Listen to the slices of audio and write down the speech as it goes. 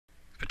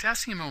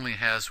Potassium only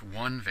has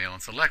one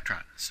valence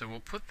electron, so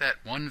we'll put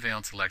that one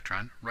valence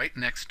electron right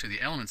next to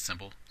the element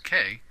symbol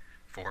K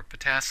for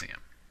potassium.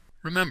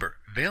 Remember,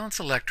 valence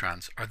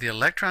electrons are the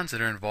electrons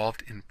that are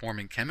involved in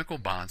forming chemical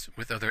bonds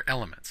with other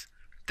elements.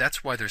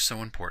 That's why they're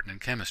so important in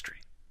chemistry.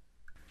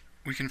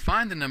 We can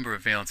find the number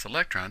of valence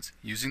electrons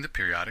using the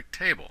periodic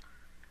table.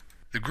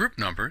 The group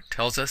number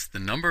tells us the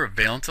number of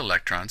valence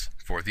electrons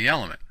for the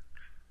element.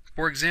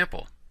 For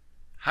example,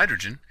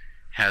 hydrogen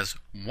has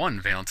one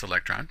valence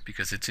electron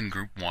because it's in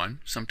group 1,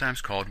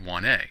 sometimes called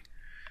 1a.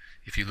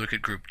 If you look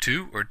at group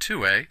 2 or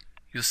 2a,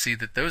 you'll see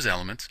that those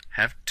elements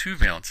have two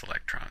valence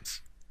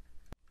electrons.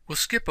 We'll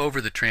skip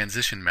over the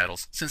transition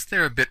metals since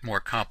they're a bit more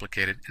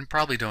complicated and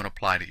probably don't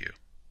apply to you.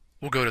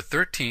 We'll go to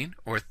 13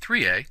 or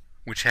 3a,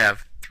 which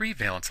have three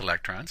valence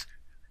electrons,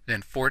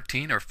 then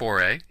 14 or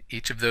 4a.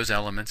 Each of those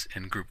elements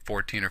in group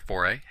 14 or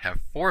 4a have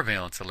four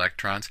valence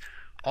electrons,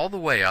 all the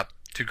way up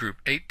to group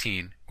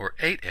 18 or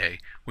 8a,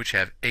 which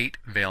have 8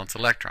 valence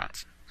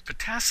electrons.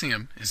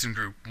 Potassium is in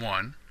group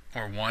 1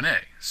 or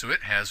 1a, so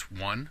it has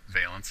one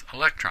valence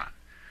electron.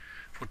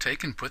 We'll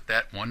take and put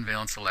that one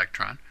valence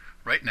electron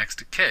right next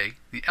to K,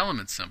 the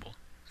element symbol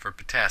for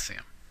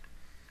potassium.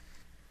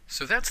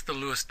 So that's the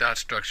Lewis dot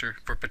structure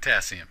for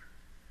potassium.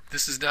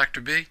 This is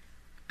Dr. B,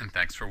 and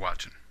thanks for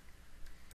watching.